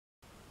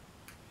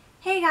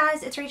Hey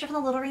guys, it's Rachel from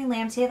the Little Green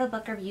Lambs. We have a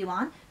book review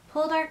on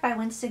Poldark by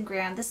Winston.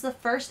 This is the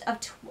first of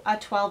a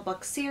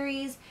 12-book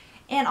series,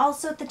 and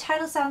also if the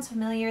title sounds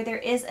familiar, there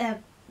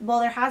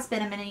has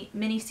been a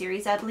mini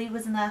series. I believe it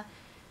was in the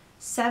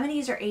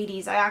 70s or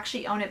 80s. I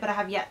actually own it, but I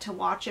have yet to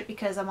watch it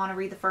because I want to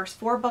read the first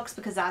 4 books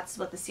because that's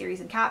what the series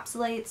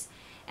encapsulates.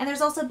 And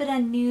there's also been a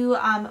new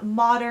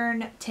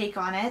modern take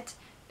on it.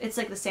 It's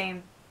like the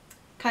same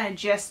kind of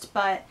gist,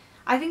 but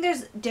I think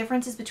there's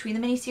differences between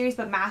the miniseries,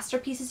 but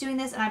Masterpiece is doing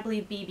this, and I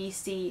believe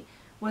BBC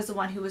was the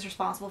one who was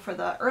responsible for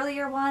the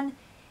earlier one.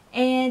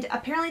 And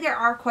apparently there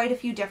are quite a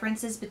few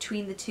differences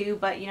between the two,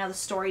 but you know, the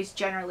story's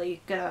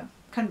generally gonna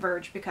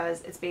converge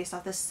because it's based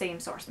off the same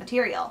source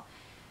material.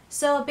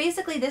 So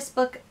basically this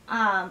book,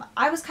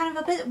 I was kind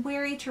of a bit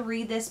wary to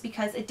read this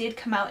because it did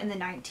come out in the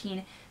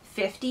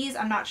 1950s.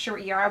 I'm not sure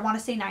what year. I want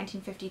to say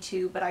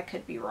 1952, but I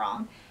could be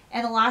wrong.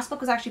 And the last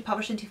book was actually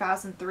published in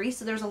 2003,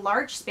 so there's a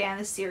large span of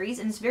this series,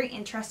 and it's very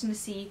interesting to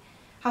see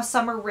how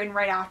some are written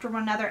right after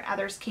one another and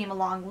others came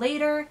along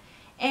later.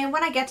 And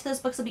when I get to those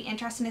books, it'll be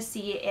interesting to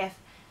see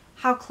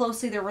how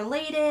closely they're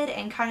related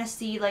and kind of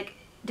see, like,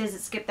 does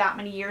it skip that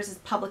many years as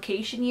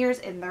publication years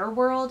in their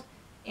world?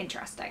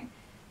 Interesting.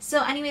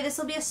 So anyway, this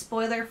will be a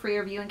spoiler-free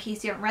review in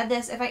case you haven't read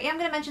this. If I am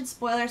going to mention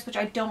spoilers, which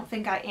I don't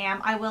think I am,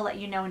 I will let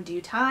you know in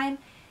due time.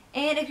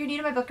 And if you're new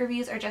to my book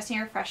reviews or just need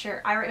a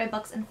refresher, I write my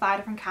books in 5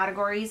 different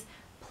categories: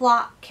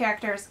 plot,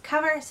 characters,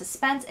 cover,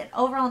 suspense, and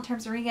overall in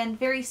terms of reading.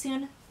 Very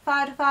soon,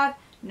 5 out of 5.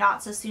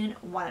 Not so soon,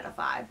 1 out of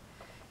 5.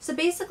 So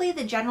basically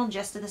the general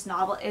gist of this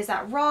novel is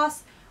that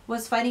Ross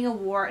was fighting a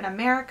war in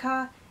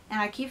America, and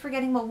I keep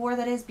forgetting what war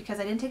that is because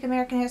I didn't take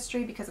American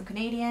history because I'm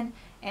Canadian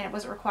and it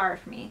wasn't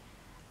required for me.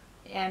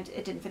 And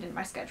it didn't fit into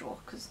my schedule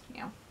because, you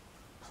know,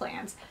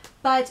 plans.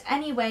 But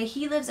anyway,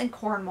 he lives in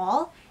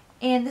Cornwall.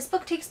 And this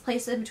book takes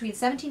place in between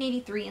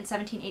 1783 and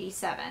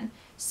 1787.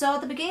 So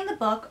at the beginning of the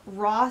book,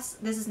 Ross,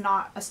 this is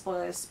not a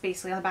spoiler, it's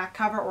basically on the back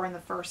cover or in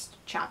the first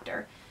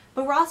chapter,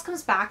 but Ross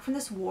comes back from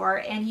this war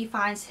and he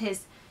finds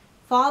his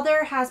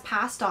father has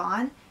passed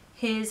on,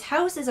 his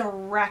house is a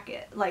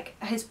wreck,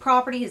 like his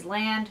property, his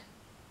land,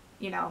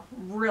 you know,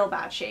 real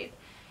bad shape.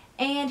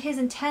 And his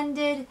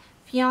intended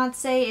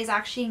fiance is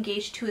actually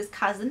engaged to his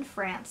cousin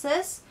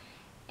Francis,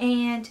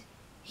 and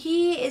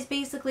he is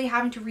basically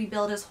having to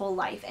rebuild his whole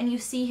life, and you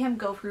see him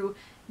go through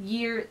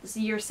year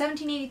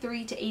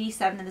 1783 to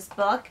 87 in this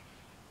book,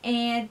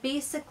 and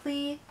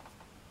basically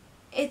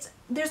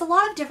there's a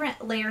lot of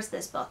different layers to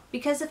this book,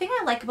 because the thing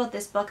I like about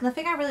this book, and the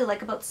thing I really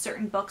like about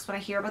certain books when I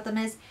hear about them,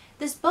 is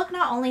this book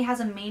not only has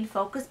a main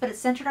focus, but it's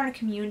centered on a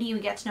community and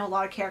we get to know a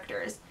lot of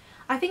characters.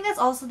 I think that's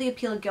also the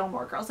appeal of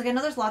Gilmore Girls. Like, I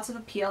know there's lots of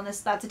appeal in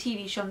this, that's a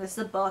TV show and this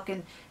is a book,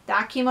 and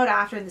that came out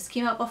after and this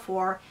came out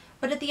before,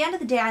 but at the end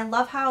of the day I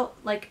love how,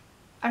 like,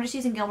 I'm just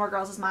using Gilmore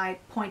Girls as my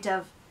point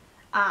of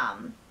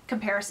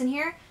comparison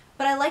here,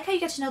 but I like how you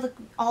get to know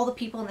all the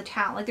people in the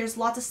town. Like, there's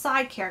lots of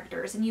side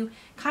characters, and you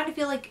kind of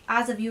feel like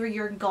as a viewer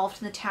you're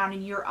engulfed in the town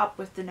and you're up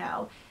with the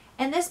know.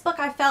 And this book,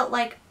 I felt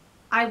like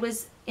I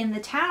was in the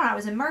town, I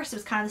was immersed. It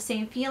was kind of the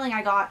same feeling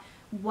I got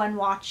when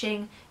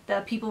watching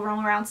the people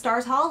roam around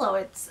Stars Hollow.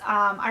 It's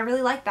I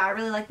really like that. I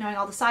really like knowing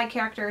all the side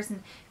characters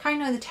and kind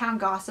of knowing the town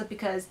gossip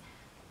because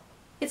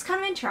it's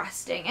kind of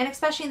interesting, and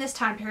especially in this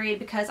time period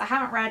because I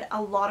haven't read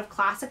a lot of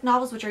classic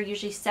novels which are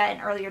usually set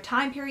in earlier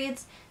time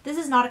periods. This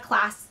is not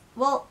a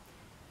well,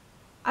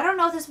 I don't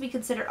know if this would be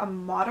considered a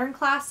modern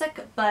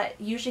classic, but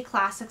usually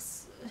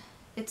classics,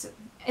 it's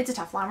a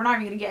tough line. We're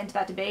not even going to get into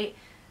that debate,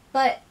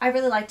 but I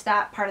really liked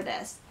that part of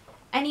this.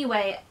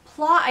 Anyway,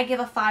 plot, I give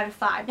a 5 out of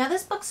 5. Now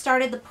this book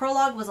started, the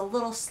prologue was a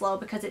little slow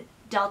because it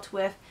dealt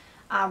with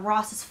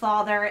Ross's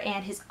father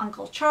and his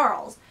uncle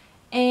Charles.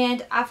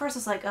 And at first I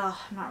was like, oh,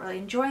 I'm not really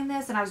enjoying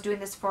this. And I was doing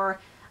this for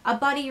a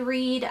buddy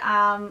read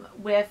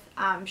with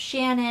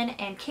Shannon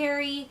and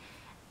Kerrie.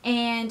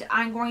 And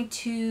I'm going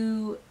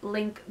to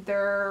link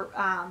their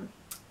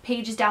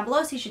pages down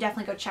below, so you should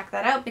definitely go check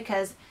that out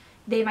because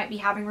they might be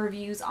having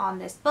reviews on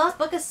this book.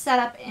 The book is set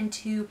up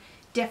into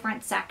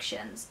different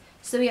sections.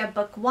 So we have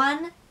book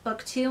 1,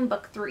 book 2, and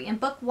book 3. And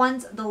book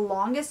 1's the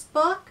longest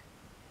book,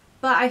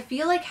 but I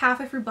feel like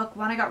halfway through book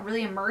 1 I got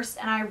really immersed,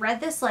 and I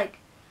read this, like,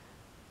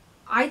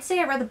 I'd say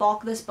I read the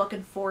bulk of this book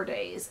in 4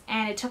 days,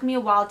 and it took me a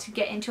while to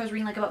get into. I was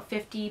reading like about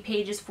 50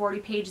 pages,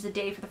 40 pages a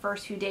day for the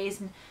first few days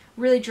and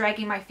really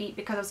dragging my feet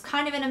because I was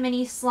kind of in a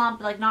mini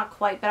slump, like not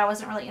quite, but I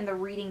wasn't really in the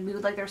reading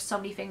mood. Like, there's so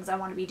many things I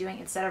want to be doing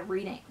instead of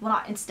reading. Well,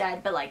 not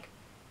instead, but like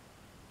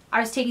I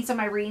was taking some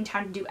of my reading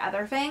time to do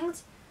other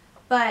things.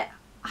 But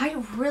I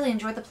really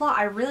enjoyed the plot.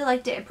 I really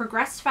liked it. It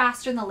progressed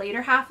faster in the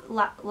latter half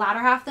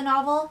of the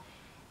novel,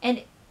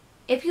 and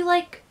if you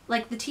like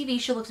the TV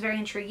show looks very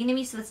intriguing to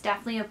me, so that's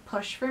definitely a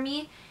push for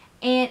me.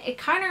 And it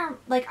kind of,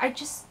 like,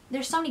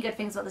 there's so many good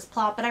things about this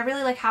plot, but I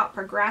really like how it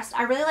progressed.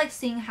 I really like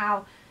seeing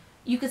how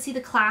you could see the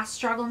class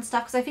struggle and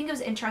stuff, because I think it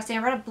was interesting.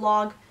 I read a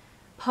blog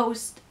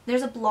post,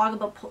 there's a lot of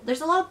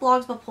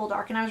blogs about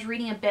Poldark, and I was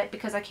reading a bit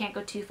because I can't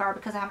go too far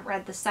because I haven't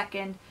read the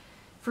second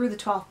through the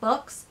 12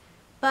 books.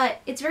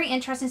 But it's very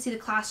interesting to see the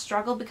class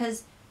struggle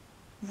because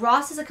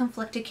Ross is a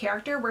conflicted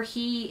character where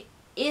he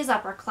is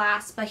upper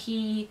class, but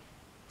he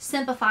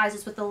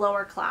sympathizes with the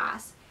lower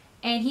class.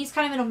 And he's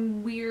kind of in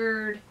a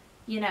weird,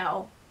 you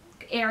know,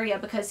 area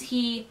because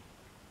he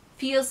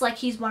feels like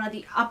he's one of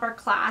the upper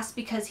class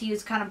because he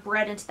was kind of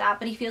bred into that,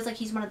 but he feels like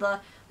he's one of the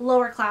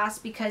lower class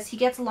because he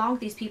gets along with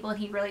these people and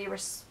he really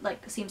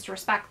seems to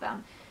respect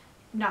them.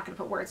 I'm not going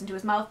to put words into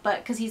his mouth,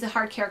 but because he's a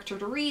hard character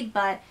to read,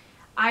 but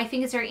I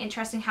think it's very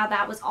interesting how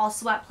that was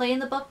also at play in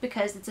the book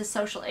because it's a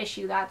social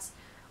issue that's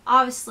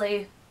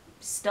obviously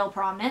still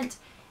prominent.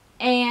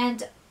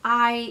 And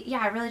I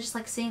really just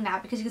like seeing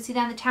that because you can see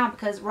that in the town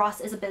because Ross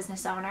is a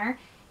business owner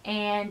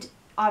and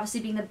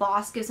obviously being the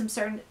boss gives him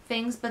certain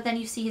things, but then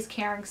you see his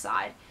caring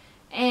side.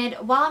 And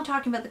while I'm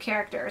talking about the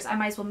characters, I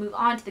might as well move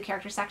on to the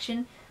character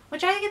section,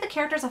 which I give the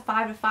characters a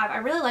 5 to 5. I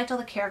really liked all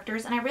the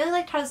characters, and I really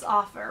liked how this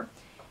author,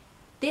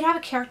 they'd have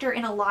a character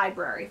in a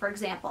library, for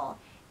example,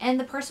 and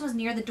the person was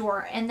near the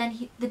door, and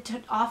then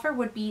the author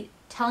would be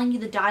telling you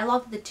the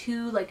dialogue of the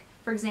two, like,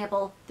 for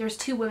example, there's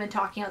two women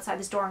talking outside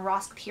this door, and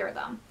Ross could hear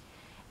them.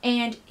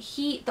 And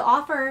the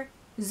author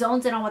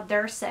zones in on what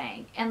they're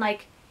saying, and,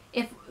 like,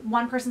 if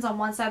one person's on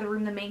one side of the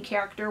room, the main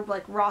character,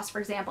 like Ross, for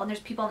example, and there's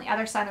people on the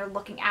other side, they're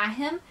looking at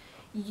him,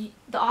 the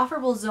author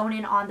will zone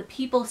in on the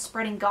people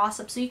spreading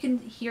gossip so you can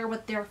hear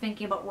what they're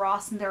thinking about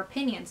Ross and their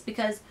opinions,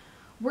 because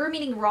we're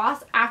meeting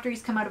Ross after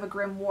he's come out of a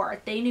grim war.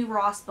 They knew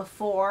Ross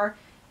before,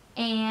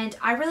 and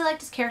I really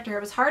liked his character. It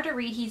was hard to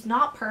read. He's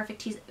not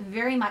perfect. He's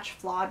very much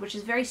flawed, which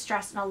is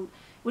stressed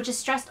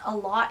a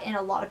lot in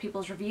a lot of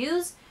people's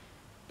reviews,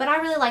 but I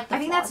really like the flaws. I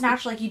think that's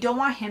natural. Like, you don't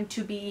want him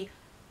to be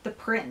the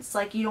prince.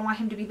 Like, you don't want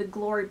him to be the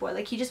glory boy.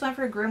 Like, he just went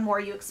for a grim war.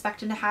 You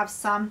expect him to have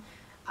some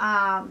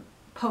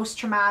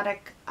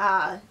post-traumatic,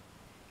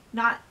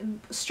 not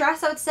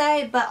stress, I would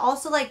say, but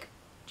also, like,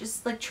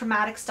 just, like,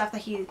 traumatic stuff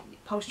that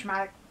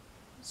post-traumatic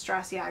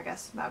stress, yeah, I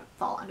guess that would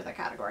fall under that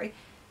category.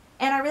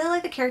 And I really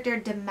like the character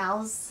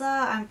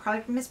Demelza. I'm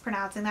probably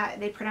mispronouncing that.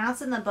 They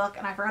pronounce it in the book,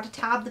 and I forgot to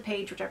tab the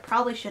page, which I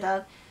probably should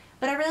have.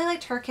 But I really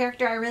liked her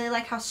character. I really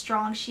like how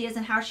strong she is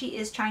and how she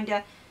is trying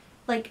to,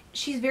 like,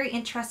 she's very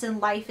interested in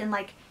life and,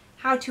 like,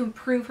 how to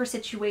improve her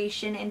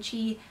situation, and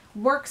she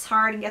works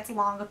hard and gets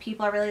along with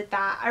people. I really like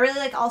that. I really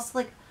like also,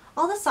 like,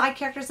 all the side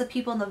characters, the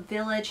people in the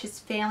village, his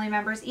family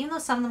members, even though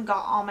some of them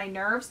got on my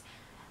nerves,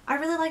 I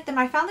really like them.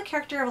 I found the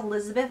character of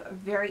Elizabeth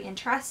very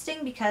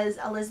interesting because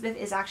Elizabeth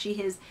is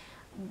actually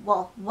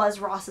was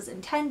Ross's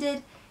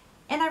intended,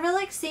 and I really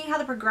like seeing how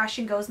the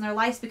progression goes in their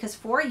lives because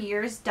 4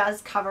 years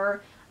does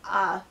cover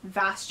a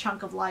vast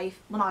chunk of life.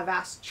 Well, not a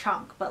vast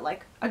chunk, but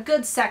like a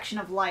good section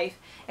of life,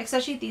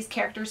 especially these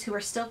characters who are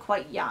still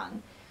quite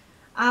young.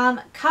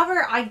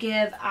 Cover, I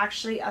give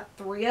actually a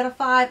 3 out of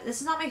 5.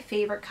 This is not my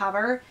favorite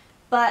cover,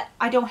 but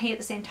I don't hate it at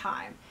the same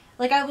time.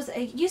 Like, I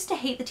used to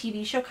hate the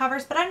TV show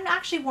covers, but I'm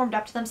actually warmed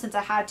up to them since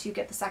I had to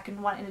get the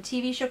second one in a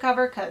TV show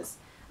cover because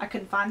I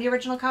couldn't find the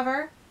original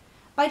cover.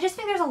 But I just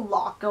think there's a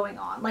lot going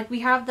on. Like,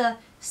 we have the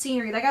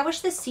scenery. Like, I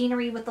wish the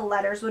scenery with the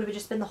letters would have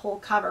just been the whole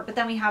cover, but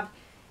then we have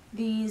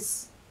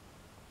these,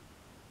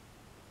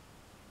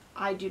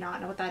 I do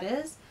not know what that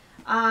is.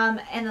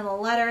 And then the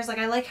letters, like,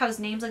 I like how his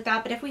name's like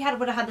that, but if we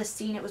would have had this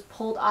scene, it was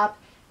pulled up,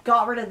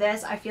 got rid of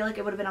this, I feel like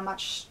it would have been a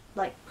much,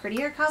 like,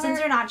 prettier cover. Since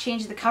they're not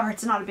changing the cover,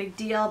 it's not a big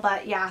deal,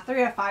 but yeah,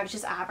 3 out of 5 is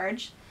just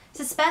average.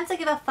 Suspense, I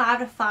give a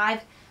 5 out of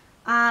 5.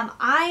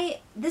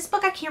 This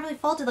book I can't really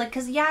fault it, like,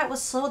 because yeah, it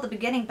was slow at the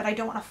beginning, but I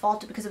don't want to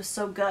fault it because it was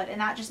so good, and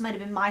that just might have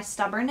been my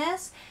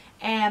stubbornness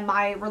and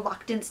my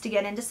reluctance to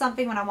get into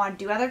something when I want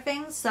to do other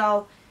things.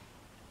 So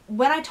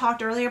when I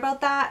talked earlier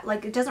about that,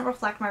 like, it doesn't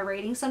reflect my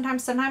rating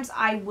sometimes. Sometimes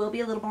I will be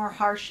a little more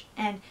harsh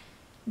and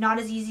not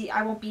as easy.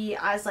 I won't be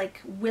as,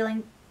 like,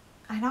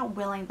 not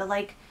willing, but,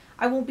 like,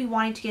 I won't be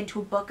wanting to get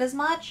into a book as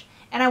much,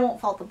 and I won't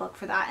fault the book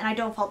for that, and I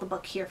don't fault the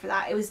book here for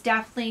that. It was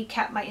definitely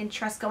kept my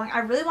interest going. I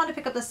really wanted to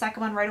pick up the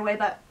second one right away,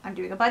 but I'm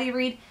doing a buddy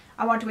read.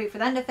 I want to wait for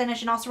them to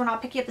finish, and also we're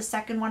not picking up the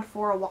second one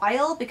for a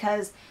while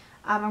because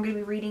I'm going to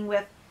be reading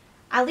with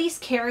at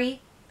least Kerrie.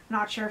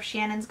 Not sure if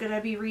Shannon's going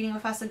to be reading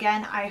with us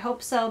again. I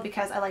hope so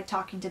because I like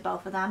talking to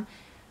both of them.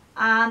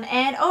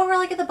 And overall,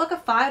 I give the book a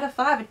 5 out of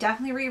 5. I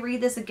definitely reread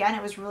this again.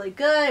 It was really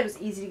good. It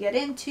was easy to get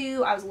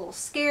into. I was a little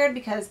scared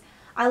because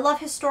I love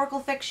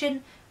historical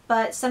fiction,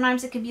 but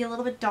sometimes it can be a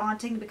little bit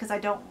daunting because I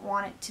don't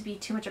want it to be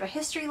too much of a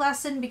history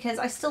lesson because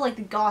I still like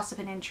the gossip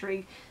and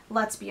intrigue,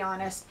 let's be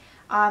honest.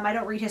 I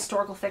don't read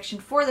historical fiction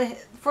for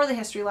the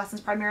history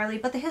lessons primarily,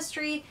 but the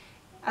history,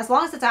 as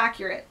long as it's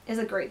accurate, is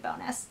a great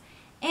bonus.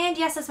 And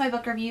yes, that's my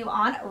book review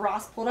on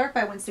Ross Poldark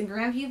by Winston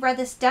Graham. If you've read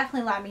this,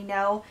 definitely let me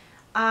know.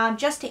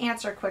 Just to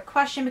answer a quick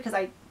question, because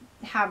I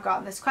have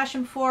gotten this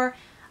question before,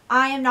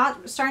 I am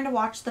not starting to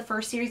watch the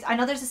first series. I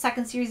know there's a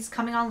second series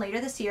coming on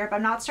later this year, but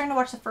I'm not starting to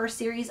watch the first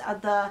series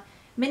of the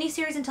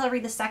miniseries until I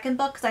read the second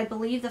book, because I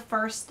believe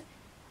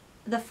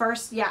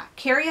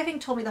Kerrie, I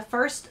think, told me the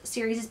first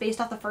series is based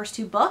off the first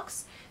 2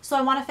 books. So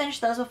I want to finish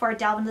those before I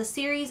delve into the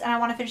series, and I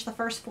want to finish the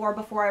first 4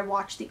 before I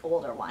watch the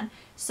older one.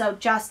 So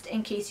just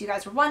in case you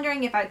guys were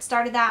wondering if I'd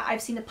started that,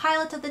 I've seen the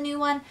pilot of the new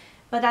one,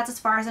 but that's as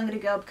far as I'm going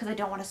to go because I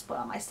don't want to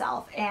spoil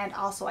myself, and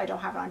also I don't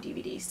have it on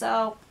DVD.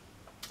 So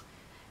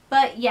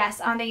But yes,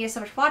 thank you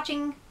so much for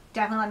watching.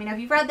 Definitely let me know if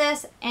you've read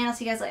this, and I'll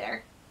see you guys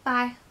later.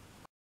 Bye.